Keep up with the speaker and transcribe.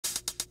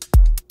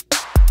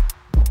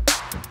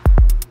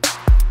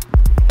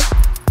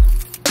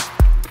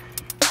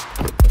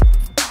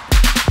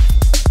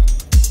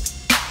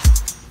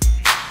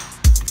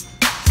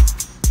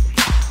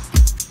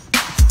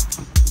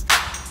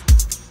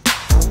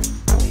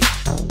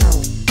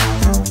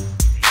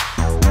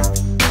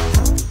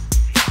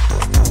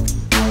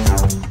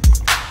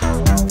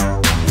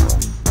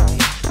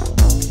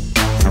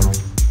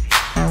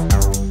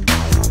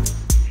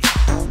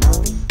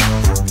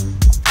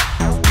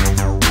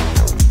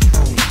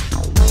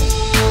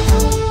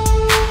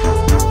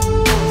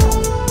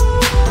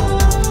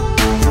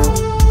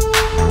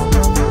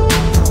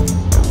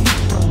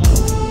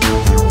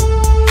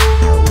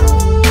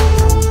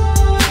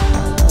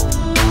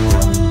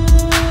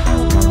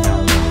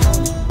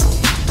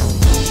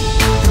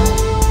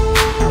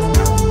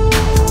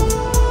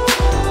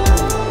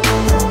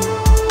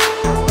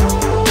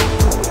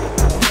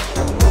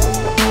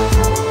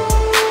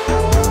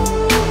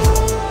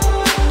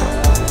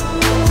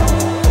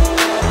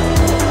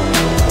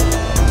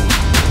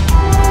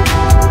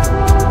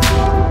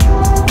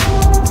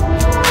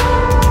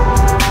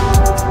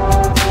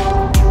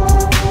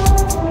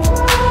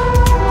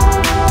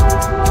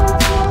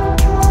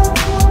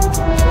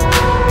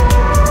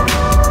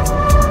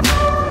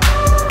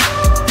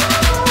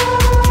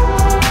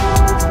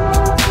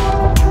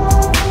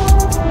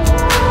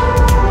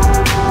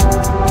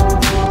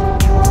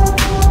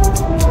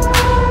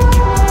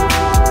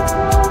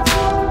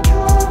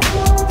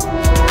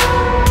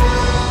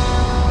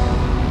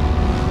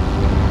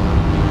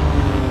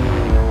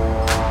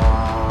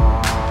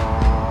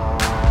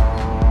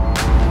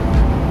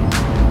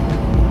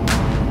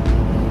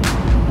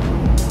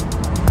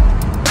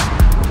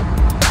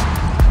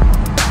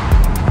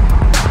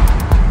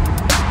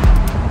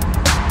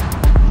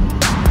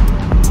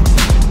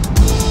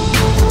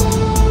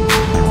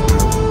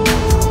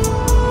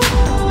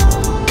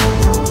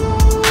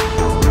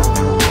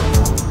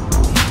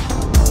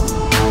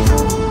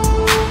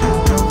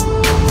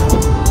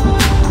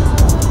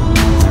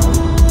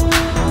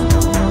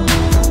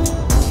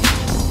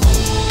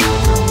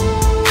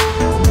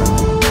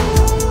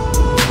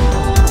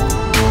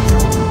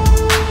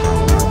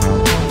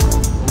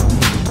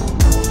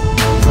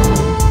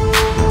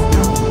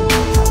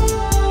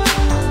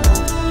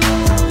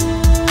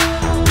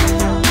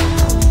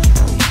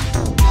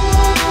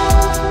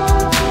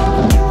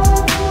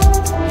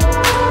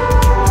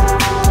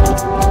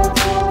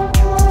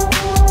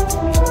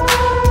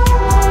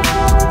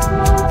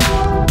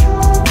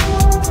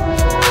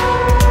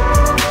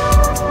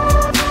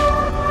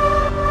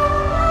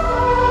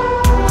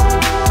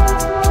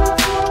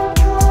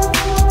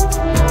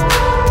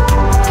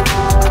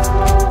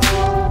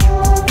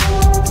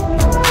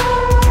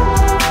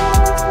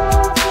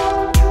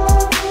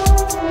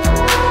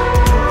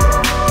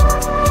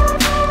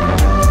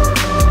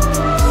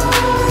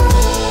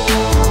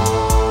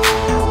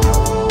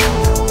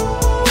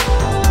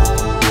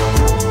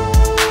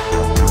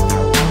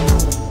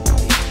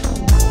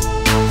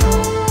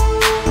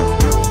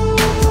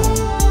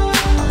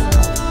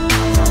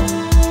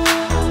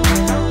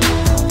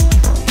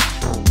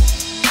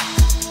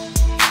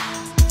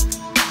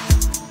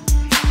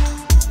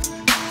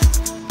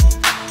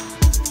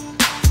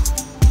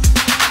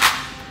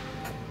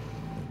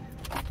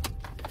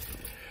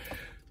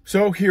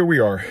So here we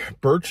are,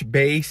 Birch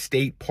Bay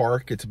State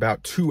Park. It's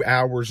about 2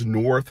 hours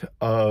north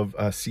of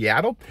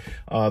Seattle.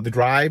 The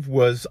drive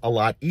was a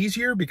lot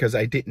easier because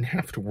I didn't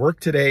have to work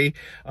today,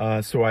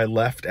 so I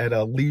left at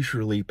a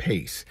leisurely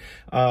pace.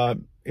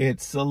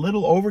 It's a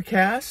little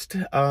overcast,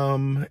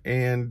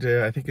 and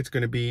I think it's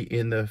going to be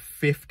in the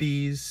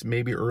 50s,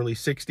 maybe early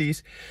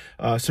 60s.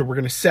 So we're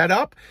going to set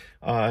up,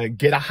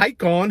 get a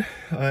hike on,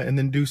 and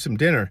then do some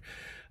dinner.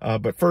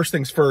 But first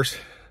things first,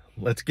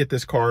 let's get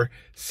this car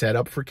set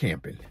up for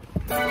camping.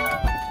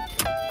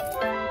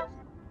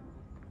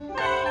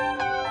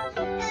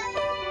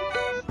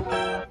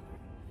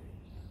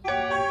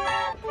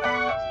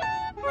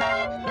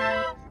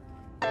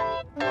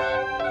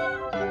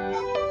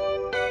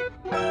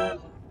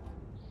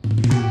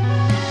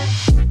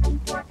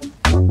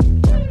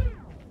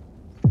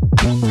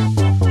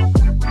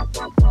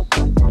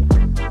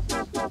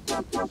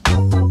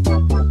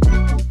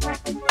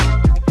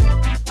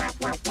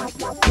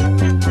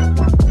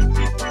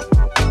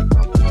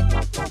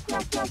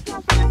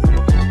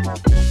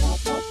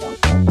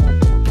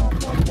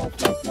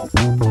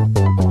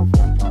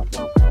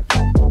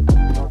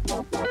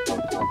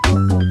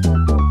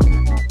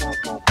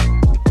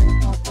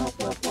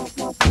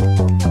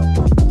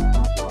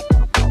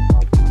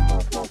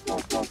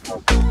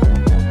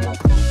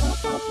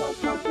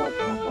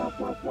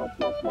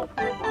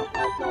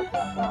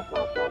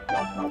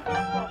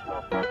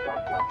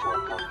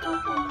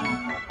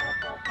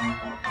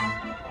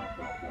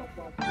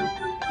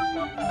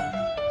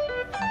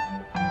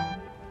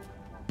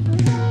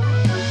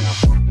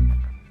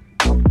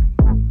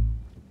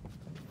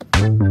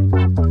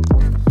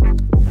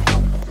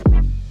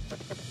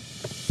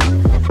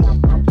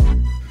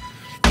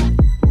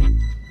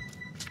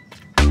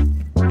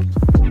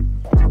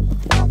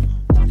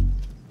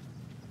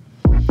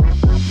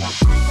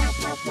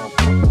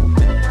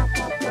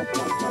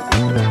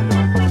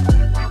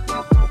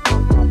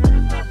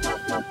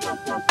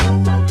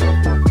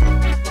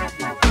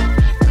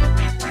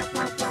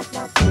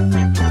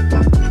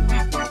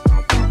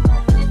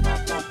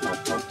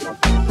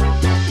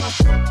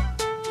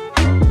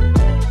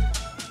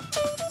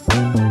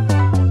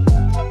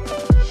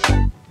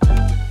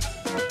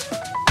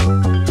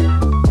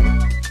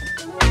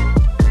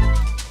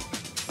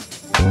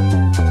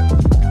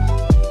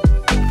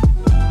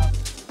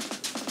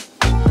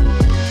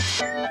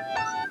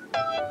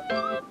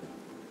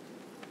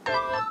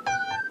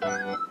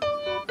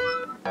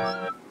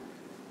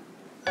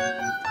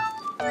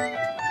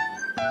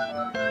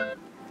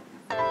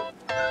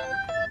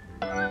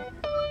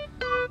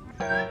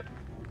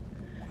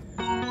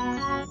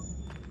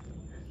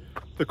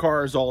 The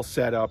car is all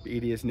set up.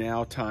 It is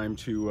now time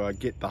to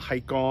get the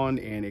hike on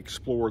and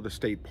explore the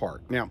state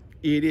park. Now,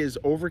 it is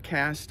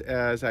overcast,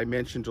 as I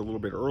mentioned a little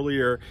bit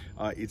earlier.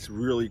 It's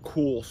really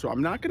cool. So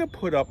I'm not going to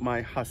put up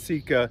my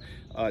Isac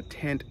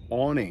tent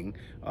awning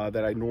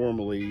that I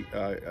normally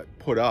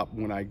put up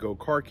when I go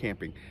car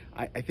camping.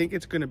 I think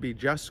it's going to be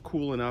just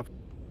cool enough.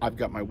 I've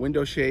got my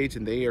window shades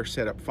and they are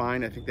set up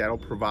fine. I think that'll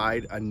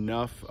provide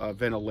enough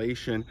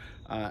ventilation.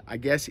 I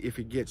guess if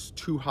it gets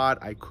too hot,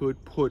 I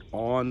could put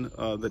on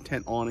the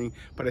tent awning,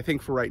 but I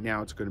think for right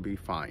now it's going to be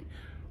fine.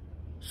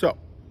 So,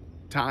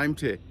 time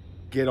to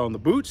get on the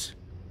boots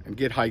and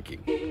get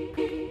hiking.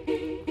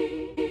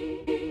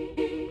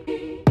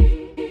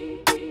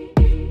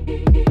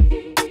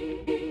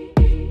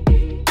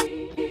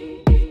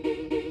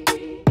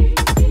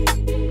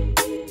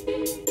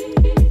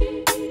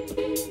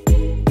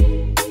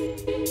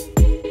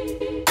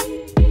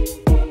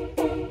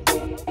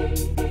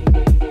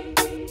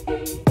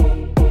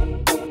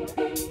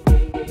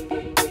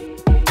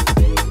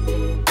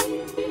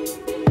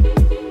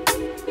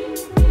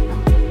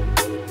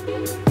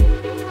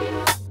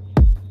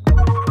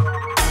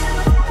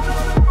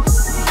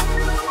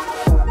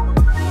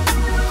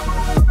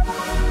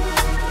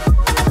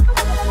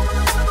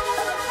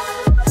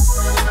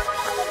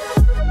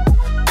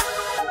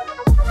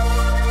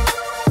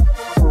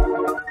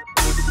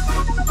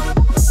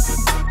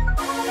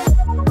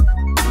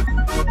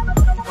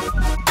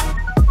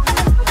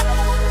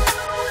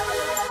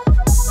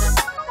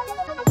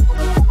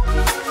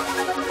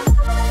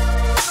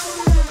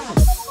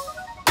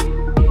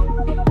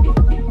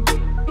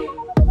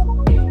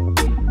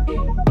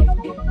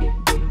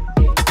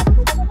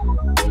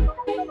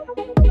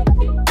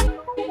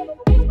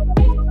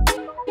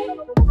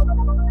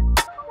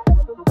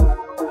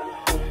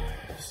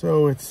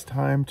 So it's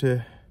time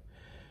to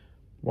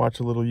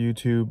watch a little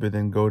YouTube and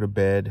then go to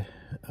bed.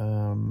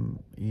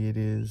 It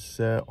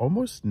is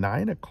almost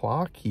 9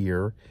 o'clock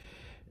here,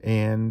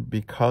 and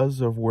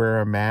because of where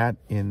I'm at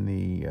in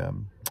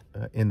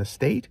the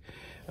state,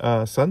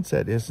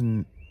 sunset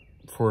isn't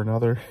for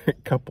another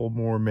couple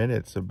more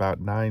minutes,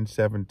 about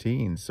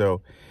 9:17.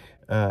 So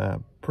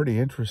pretty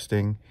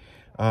interesting.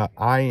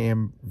 I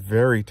am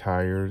very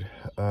tired.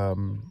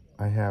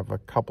 I have a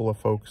couple of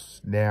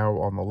folks now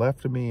on the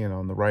left of me and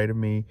on the right of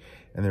me,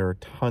 and there are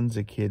tons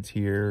of kids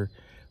here,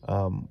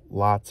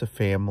 lots of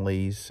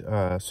families.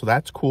 So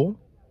that's cool.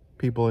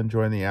 People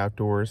enjoying the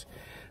outdoors.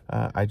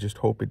 I just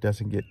hope it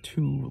doesn't get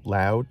too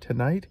loud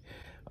tonight.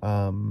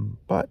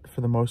 But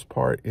for the most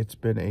part, it's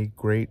been a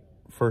great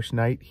first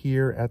night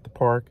here at the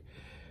park.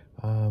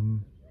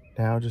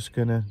 Now just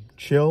gonna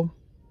chill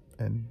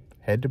and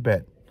head to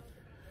bed.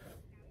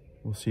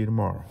 We'll see you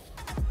tomorrow.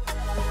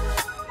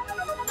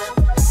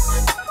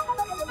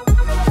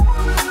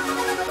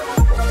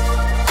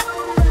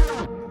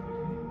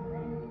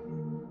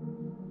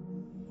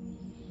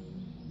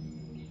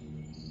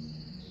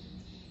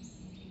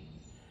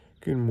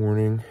 Good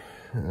morning.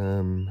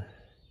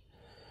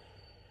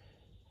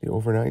 The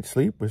overnight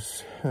sleep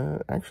was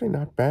actually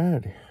not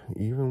bad.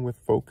 Even with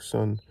folks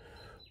on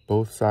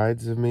both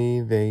sides of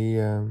me, they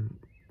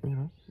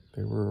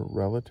were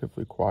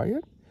relatively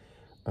quiet.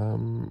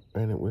 And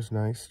it was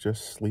nice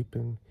just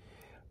sleeping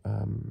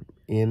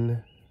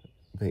in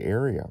the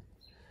area.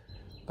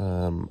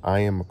 I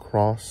am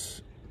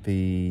across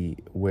the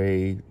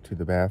way to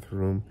the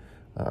bathroom.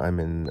 I'm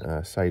in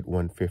site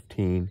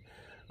 115.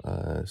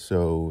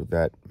 So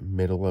that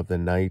middle of the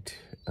night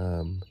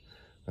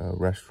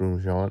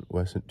restroom jaunt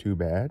wasn't too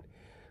bad,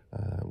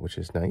 which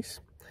is nice.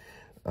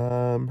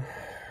 It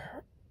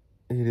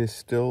is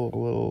still a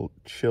little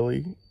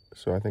chilly,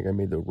 so I think I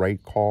made the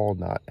right call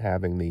not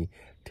having the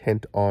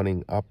tent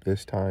awning up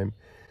this time.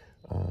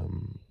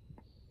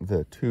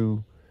 The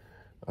two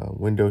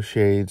window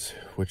shades,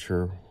 which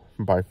are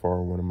by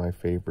far one of my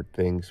favorite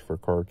things for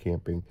car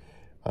camping,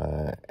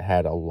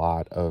 had a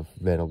lot of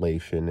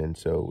ventilation, and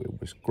so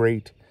it was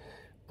great.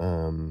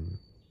 And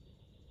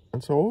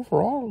so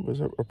overall, it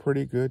was a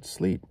pretty good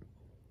sleep.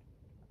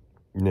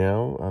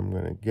 Now I'm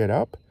going to get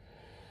up,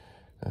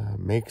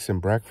 make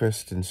some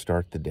breakfast, and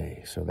start the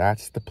day. So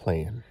that's the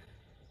plan.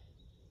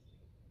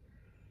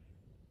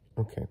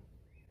 Okay.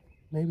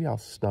 Maybe I'll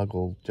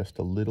snuggle just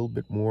a little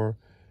bit more,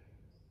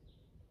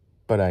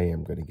 but I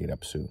am going to get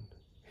up soon.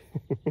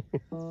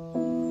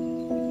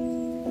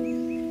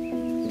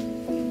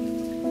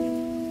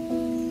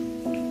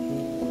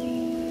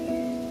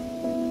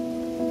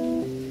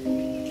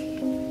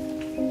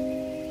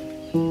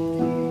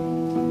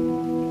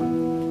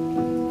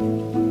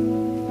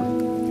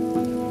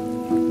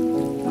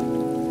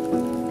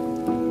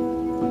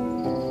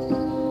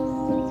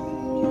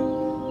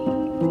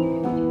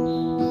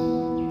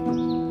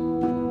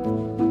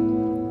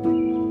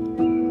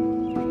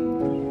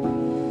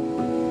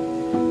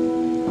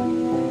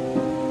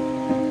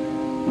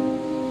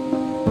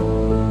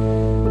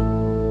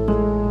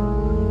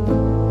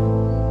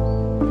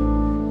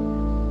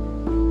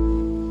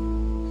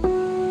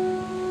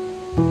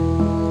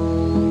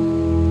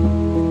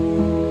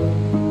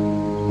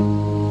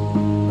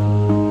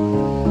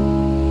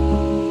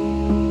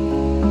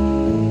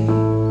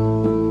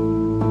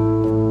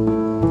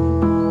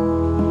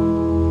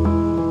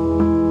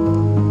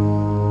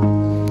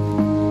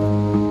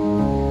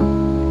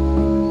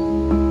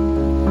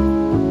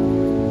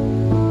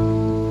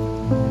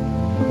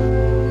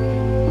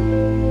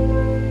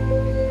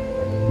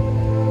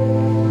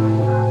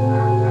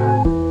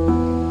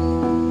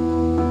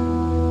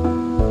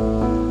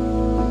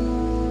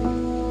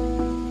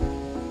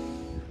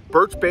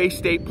 Birch Bay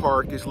State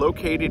Park is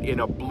located in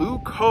a blue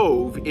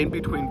cove in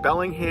between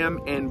Bellingham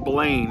and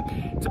Blaine.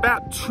 It's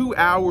about 2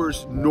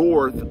 hours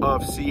north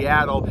of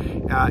Seattle,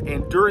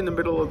 and during the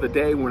middle of the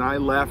day when I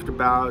left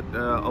about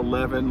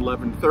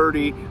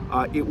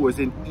 11:30, it was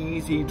an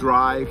easy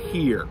drive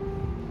here.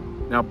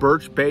 Now,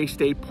 Birch Bay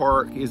State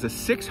Park is a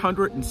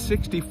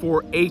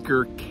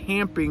 664-acre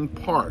camping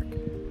park.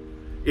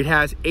 It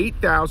has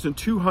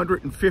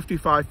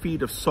 8,255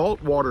 feet of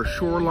saltwater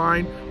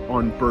shoreline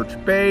on Birch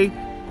Bay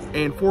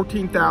and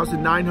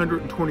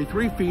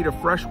 14,923 feet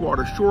of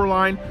freshwater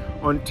shoreline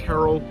on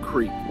Terrell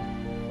Creek.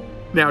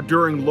 Now,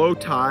 during low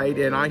tide,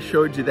 and I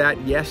showed you that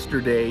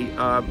yesterday,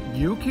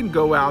 you can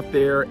go out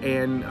there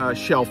and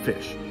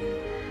shellfish.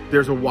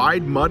 There's a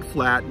wide mud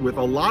flat with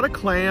a lot of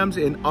clams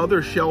and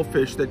other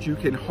shellfish that you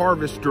can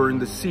harvest during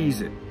the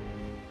season.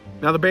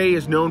 Now, the bay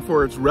is known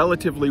for its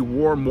relatively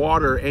warm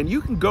water, and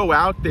you can go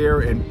out there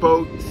and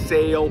boat,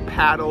 sail,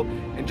 paddle,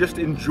 and just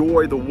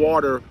enjoy the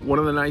water. One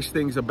of the nice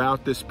things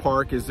about this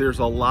park is there's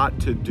a lot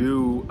to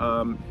do.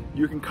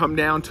 You can come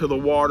down to the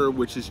water,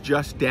 which is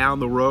just down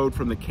the road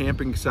from the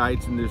camping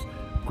sites, and there's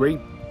great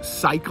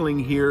cycling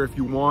here if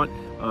you want.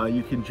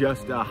 You can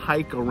just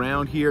hike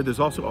around here.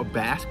 There's also a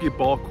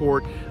basketball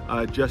court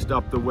just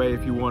up the way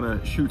if you want to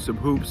shoot some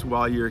hoops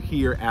while you're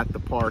here at the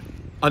park.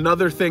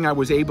 Another thing I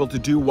was able to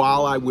do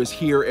while I was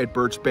here at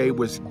Birch Bay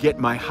was get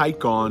my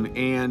hike on,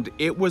 and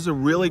it was a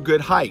really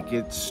good hike.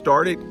 It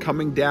started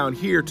coming down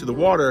here to the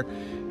water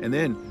and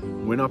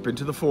then went up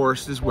into the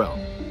forest as well.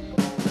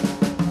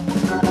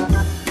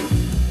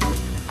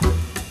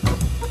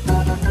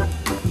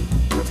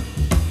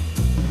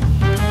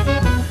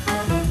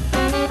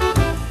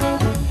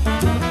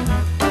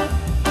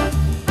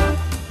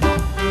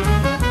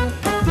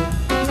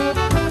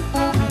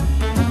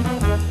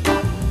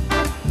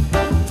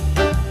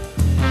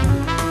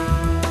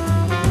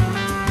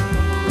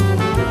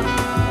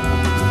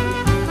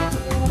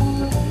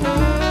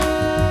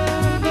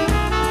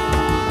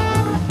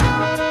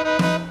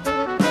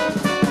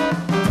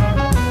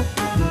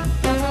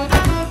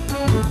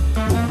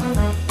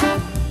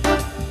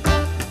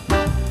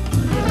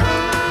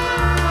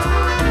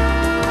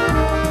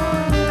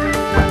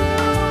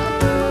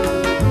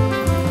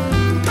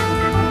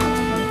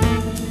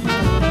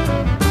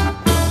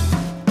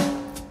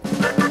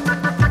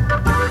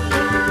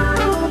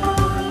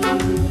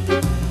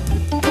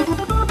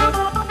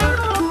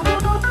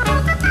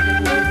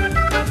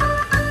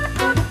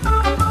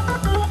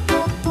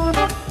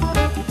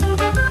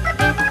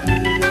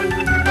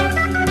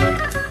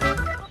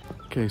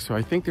 Okay, so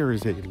I think there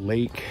is a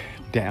lake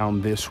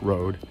down this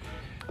road,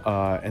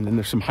 and then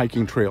there's some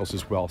hiking trails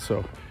as well.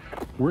 So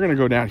we're gonna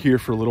go down here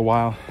for a little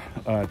while,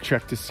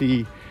 check to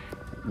see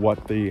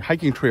what the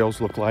hiking trails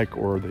look like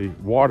or the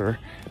water,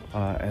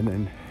 and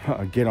then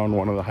get on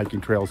one of the hiking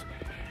trails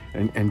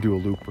and do a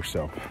loop or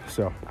so.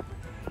 So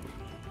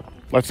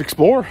let's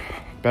explore.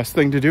 Best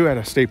thing to do at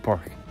a state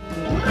park.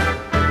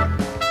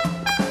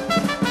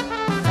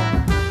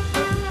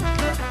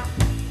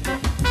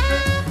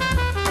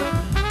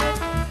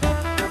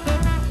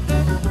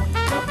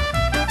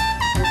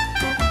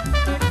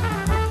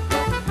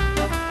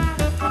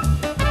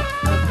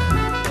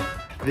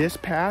 This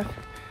path,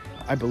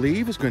 I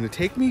believe, is going to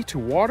take me to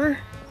water,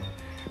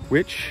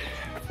 which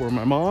for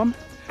my mom,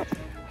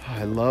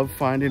 I love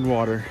finding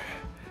water.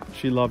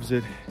 She loves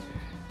it,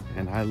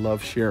 and I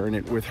love sharing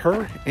it with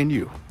her and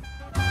you.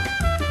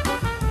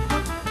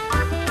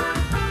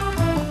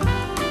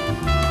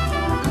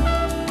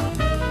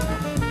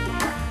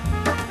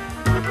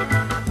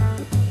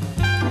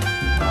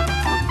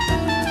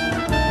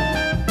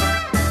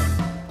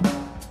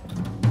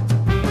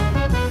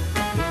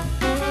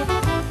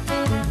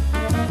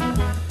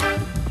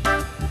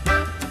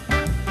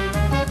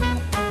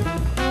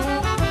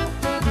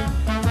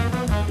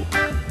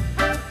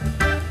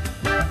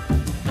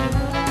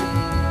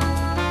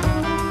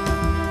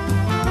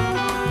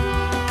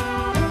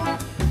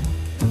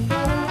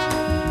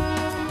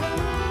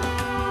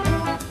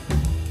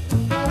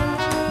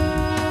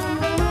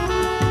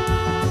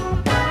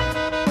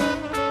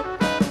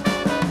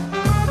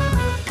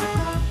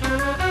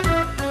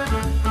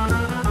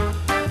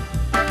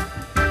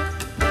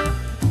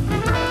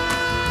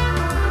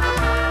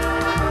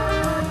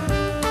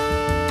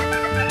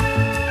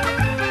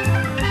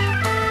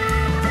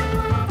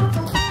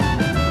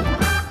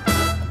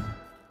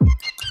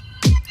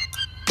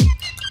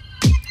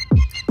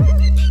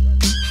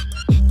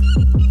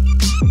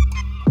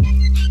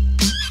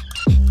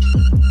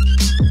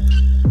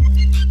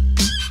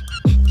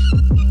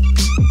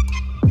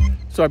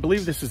 So I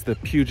believe this is the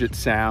Puget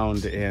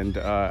Sound, and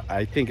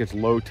I think it's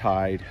low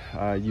tide.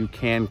 You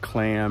can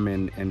clam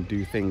and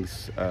do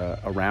things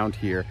around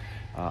here.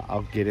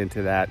 I'll get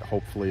into that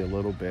hopefully a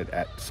little bit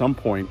at some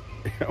point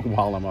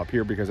while I'm up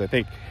here, because I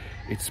think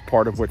it's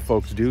part of what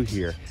folks do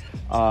here.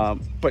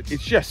 But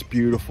it's just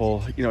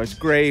beautiful. You know, it's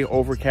gray,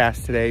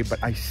 overcast today,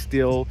 but I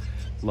still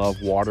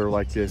love water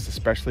like this,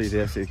 especially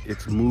this.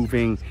 It's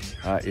moving.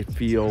 It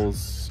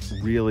feels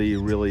really,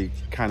 really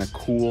kind of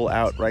cool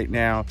out right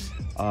now.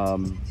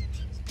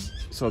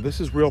 So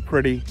this is real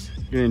pretty.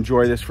 You're gonna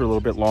enjoy this for a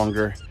little bit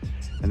longer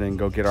and then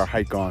go get our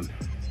hike on.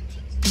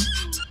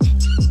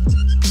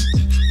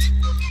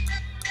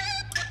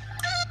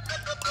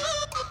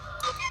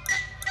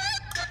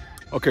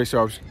 Okay, so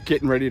I was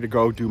getting ready to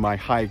go do my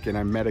hike, and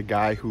I met a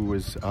guy who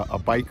was a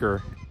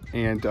biker,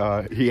 and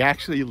he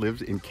actually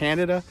lives in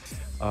Canada,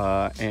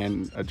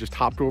 and just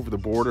hopped over the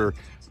border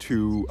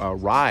to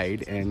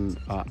ride, and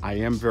I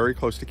am very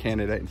close to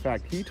Canada. In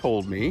fact, he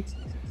told me,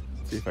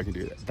 see if I can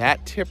do that.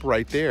 That tip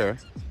right there,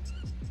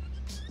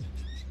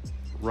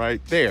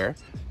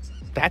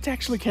 that's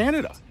actually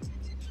Canada.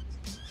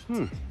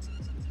 I'm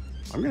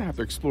gonna have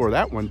to explore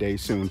that one day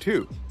soon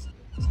too.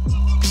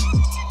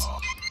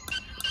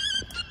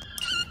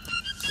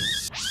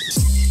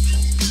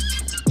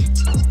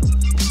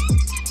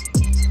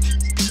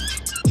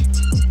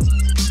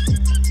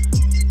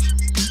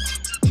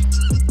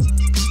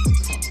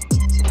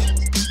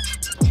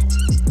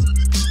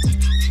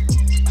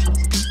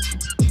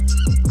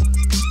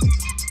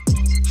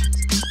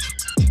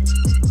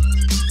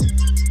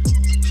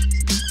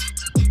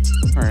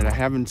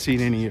 I haven't seen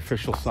any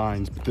official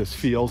signs, but this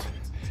feels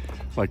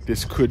like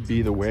this could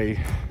be the way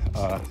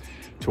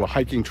to a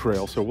hiking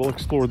trail. So we'll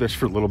explore this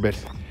for a little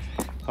bit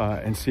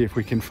and see if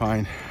we can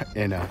find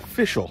an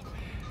official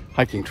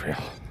hiking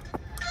trail.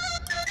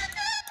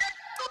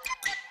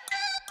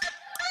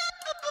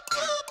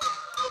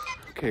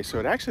 Okay, so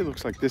it actually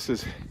looks like this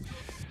is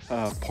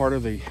part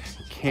of the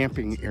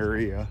camping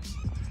area.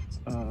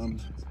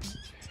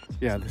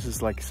 Yeah, this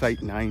is like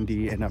Site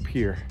 90, and up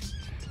here,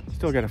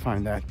 still got to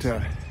find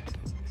that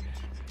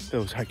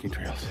those hiking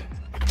trails.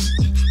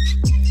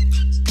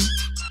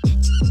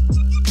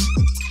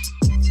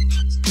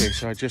 Okay,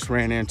 so I just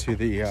ran into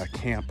the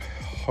camp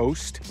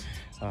host.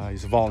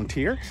 He's a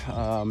volunteer,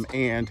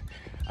 and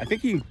I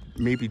think he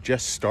maybe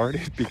just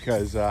started,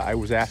 because I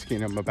was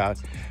asking him about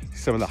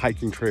some of the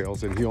hiking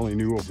trails, and he only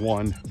knew of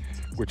one,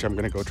 which I'm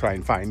gonna go try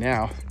and find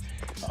now.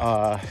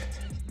 But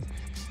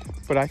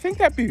I think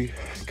that'd be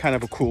kind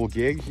of a cool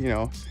gig, you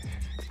know,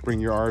 bring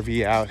your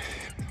RV out,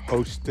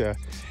 host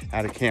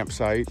at a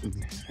campsite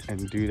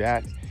and do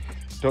that.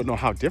 Don't know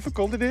how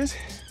difficult it is,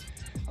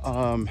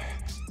 but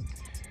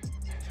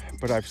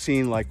I've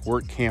seen like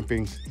work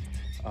camping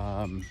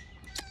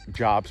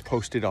jobs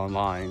posted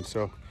online,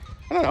 so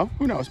I don't know,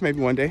 who knows, maybe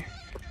one day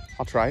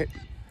I'll try it.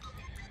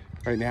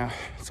 Right now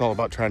it's all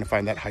about trying to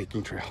find that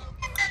hiking trail.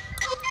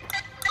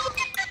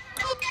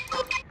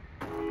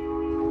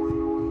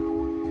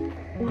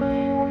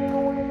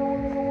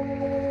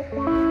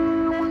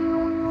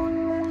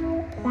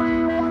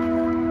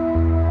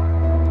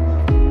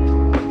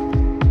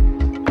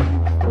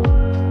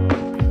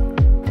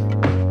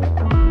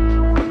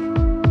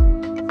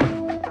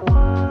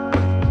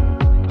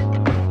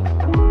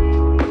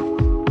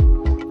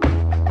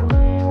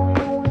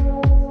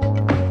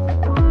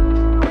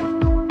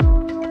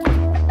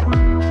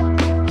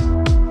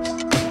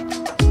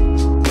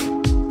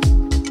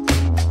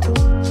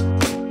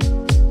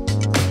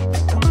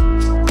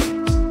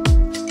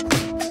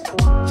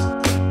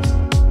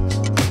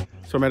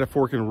 So I'm at a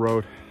fork in the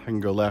road. I can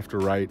go left or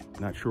right,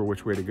 not sure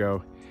which way to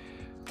go.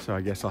 So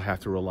I guess I'll have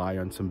to rely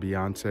on some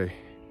Beyonce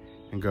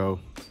and go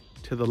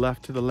to the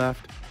left, to the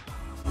left.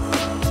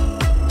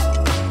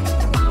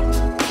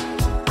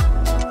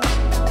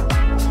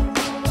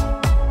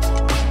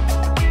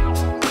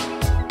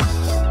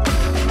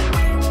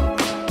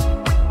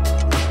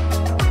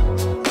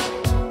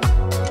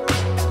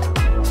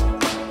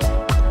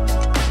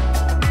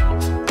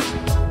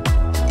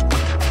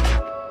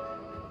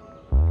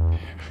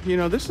 You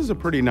know, this is a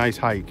pretty nice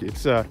hike.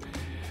 It's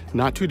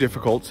not too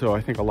difficult, so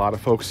I think a lot of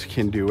folks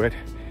can do it.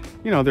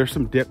 You know, there's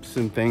some dips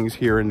and things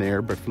here and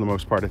there, but for the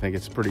most part, I think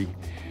it's pretty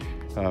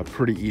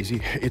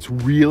easy. It's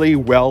really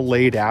well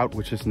laid out,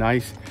 which is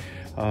nice.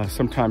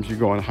 Sometimes you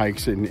go on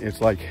hikes and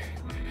it's like,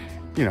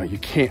 you know, you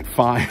can't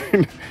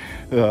find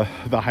the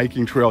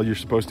hiking trail you're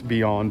supposed to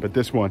be on, but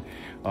this one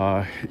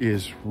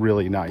is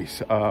really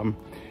nice.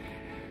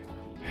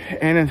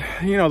 And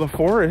you know, the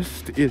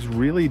forest is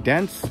really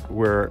dense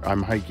where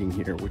I'm hiking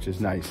here, which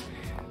is nice.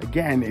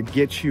 Again, it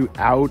gets you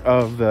out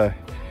of the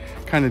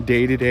kind of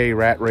day-to-day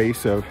rat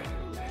race of,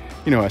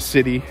 you know, a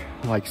city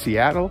like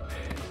Seattle,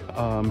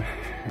 and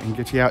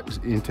gets you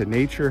out into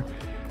nature,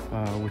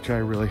 which I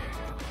really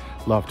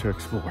love to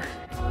explore.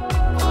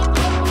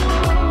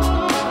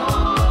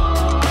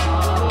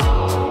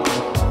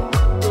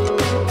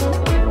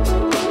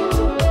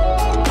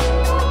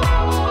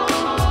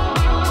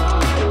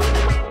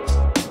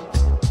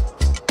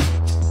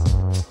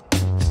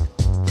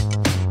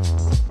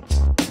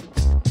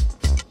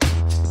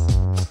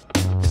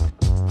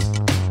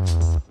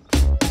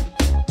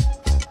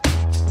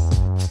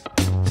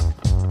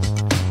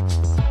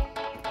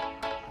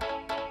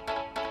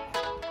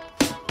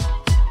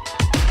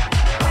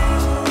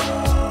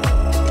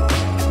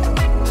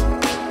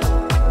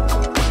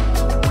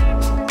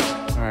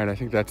 I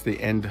think that's the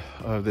end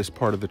of this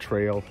part of the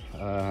trail.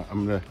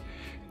 I'm gonna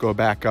go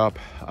back up.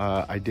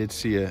 I did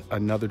see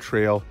another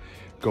trail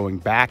going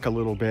back a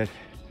little bit,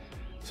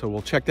 so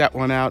we'll check that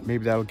one out.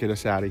 Maybe that'll get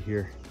us out of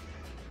here.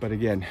 But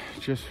again,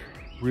 just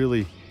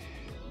really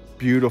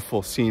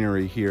beautiful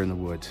scenery here in the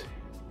woods.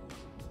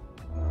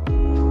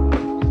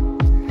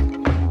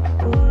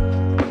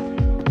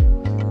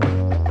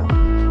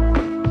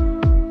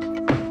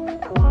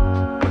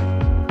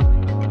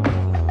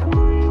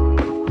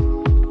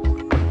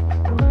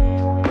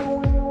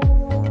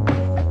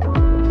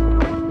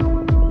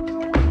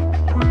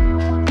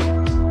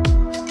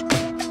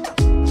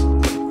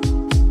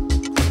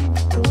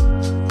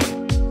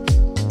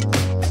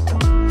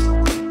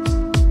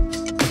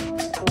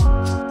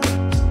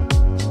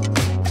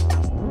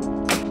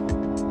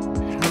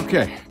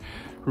 Okay,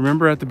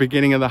 remember at the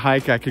beginning of the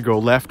hike, I could go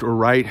left or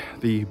right,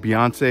 the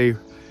Beyonce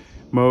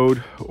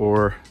mode,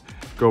 or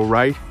go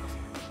right.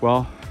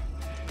 Well,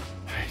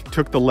 I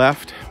took the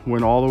left,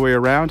 went all the way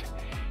around,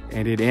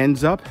 and it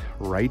ends up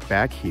right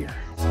back here.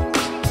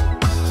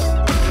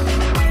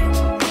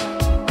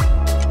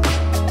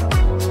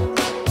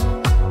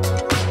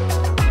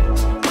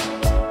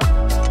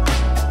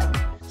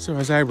 So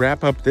as I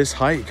wrap up this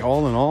hike,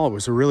 all in all, it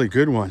was a really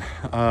good one.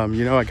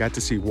 You know, I got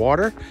to see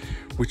water,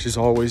 which is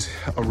always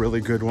a really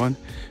good one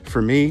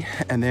for me.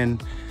 And then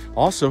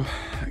also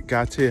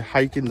got to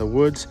hike in the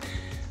woods,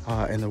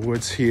 and the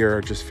woods here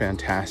are just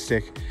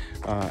fantastic.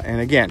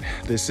 And again,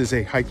 this is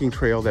a hiking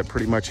trail that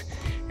pretty much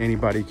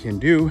anybody can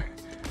do.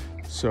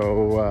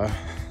 So,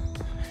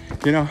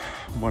 you know,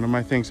 one of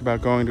my things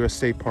about going to a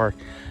state park,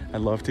 I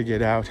love to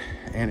get out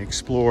and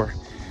explore.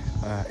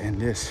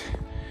 And this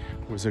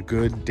was a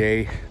good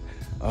day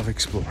of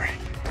exploring.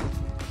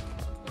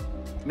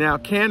 Now,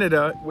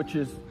 Canada, which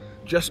is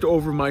just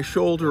over my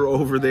shoulder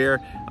over there,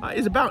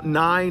 is about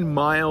 9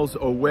 miles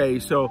away.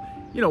 So,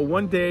 you know,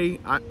 one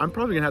day I'm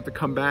probably gonna have to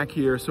come back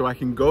here so I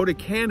can go to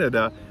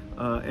Canada,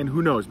 and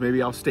who knows,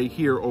 maybe I'll stay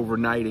here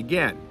overnight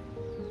again.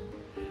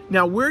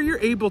 Now, where you're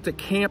able to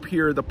camp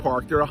here at the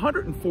park, there are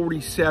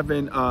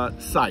 147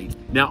 sites.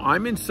 Now,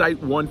 I'm in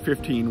site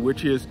 115,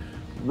 which is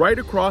right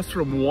across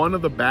from one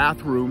of the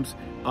bathrooms,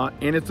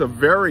 and it's a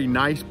very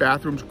nice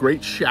bathrooms,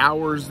 great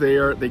showers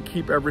there. They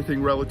keep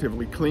everything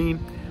relatively clean.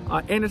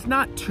 And it's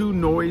not too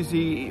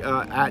noisy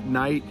at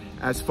night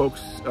as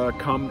folks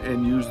come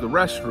and use the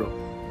restroom.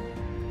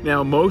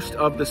 Now, most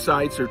of the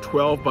sites are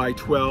 12 by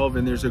 12,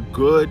 and there's a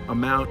good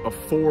amount of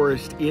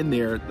forest in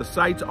there. The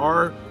sites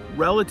are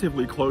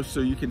relatively close,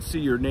 so you can see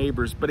your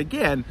neighbors. But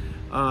again,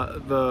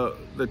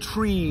 the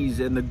trees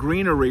and the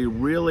greenery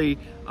really,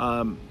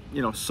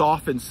 you know,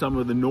 soften some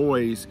of the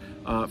noise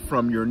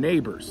from your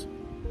neighbors.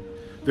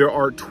 There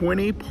are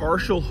 20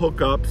 partial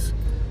hookups,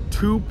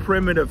 2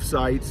 primitive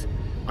sites,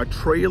 a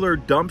trailer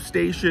dump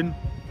station,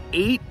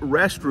 8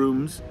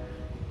 restrooms,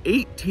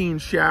 18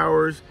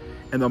 showers,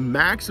 and the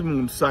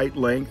maximum site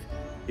length,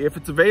 if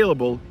it's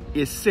available,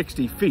 is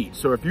 60 feet.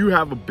 So if you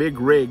have a big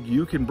rig,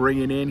 you can bring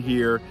it in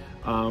here,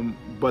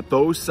 but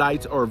those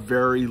sites are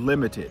very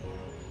limited.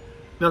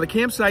 Now the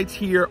campsites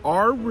here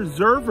are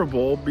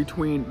reservable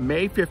between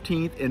May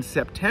 15th and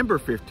September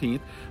 15th,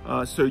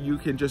 so you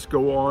can just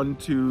go on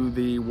to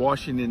the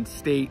Washington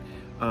State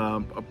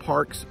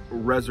Parks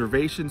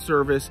reservation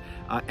service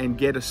and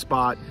get a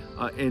spot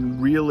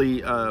and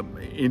really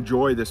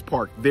enjoy this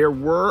park. There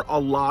were a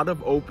lot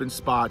of open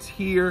spots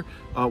here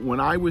when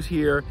I was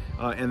here,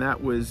 and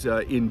that was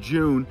in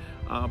June,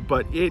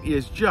 but it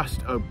is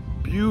just a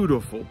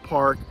beautiful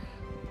park.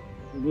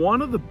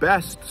 One of the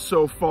best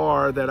so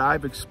far that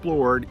I've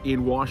explored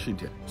in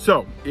Washington.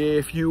 So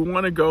if you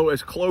want to go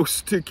as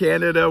close to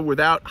Canada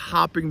without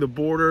hopping the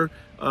border,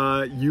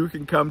 you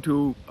can come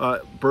to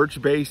Birch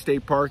Bay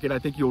State Park, and I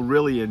think you'll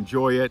really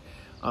enjoy it.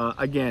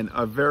 Again,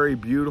 a very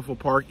beautiful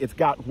park. It's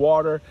got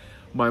water.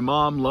 My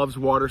mom loves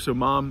water, so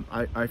Mom,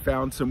 I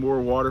found some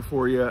more water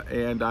for you,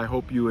 and I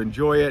hope you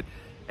enjoy it.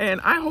 And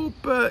I hope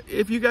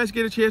if you guys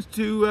get a chance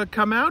to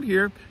come out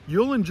here,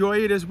 you'll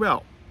enjoy it as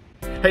well.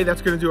 Hey,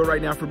 that's going to do it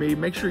right now for me.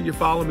 Make sure you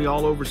follow me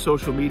all over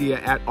social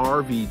media at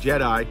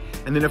RVJEDEYE.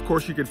 And then, of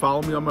course, you can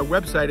follow me on my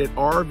website at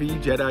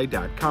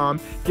RVJEDEYE.com.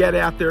 Get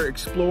out there,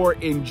 explore,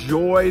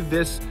 enjoy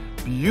this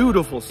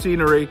beautiful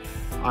scenery.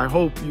 I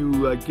hope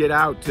you get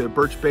out to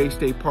Birch Bay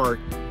State Park.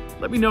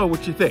 Let me know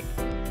what you think.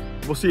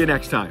 We'll see you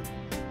next time.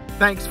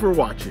 Thanks for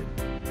watching.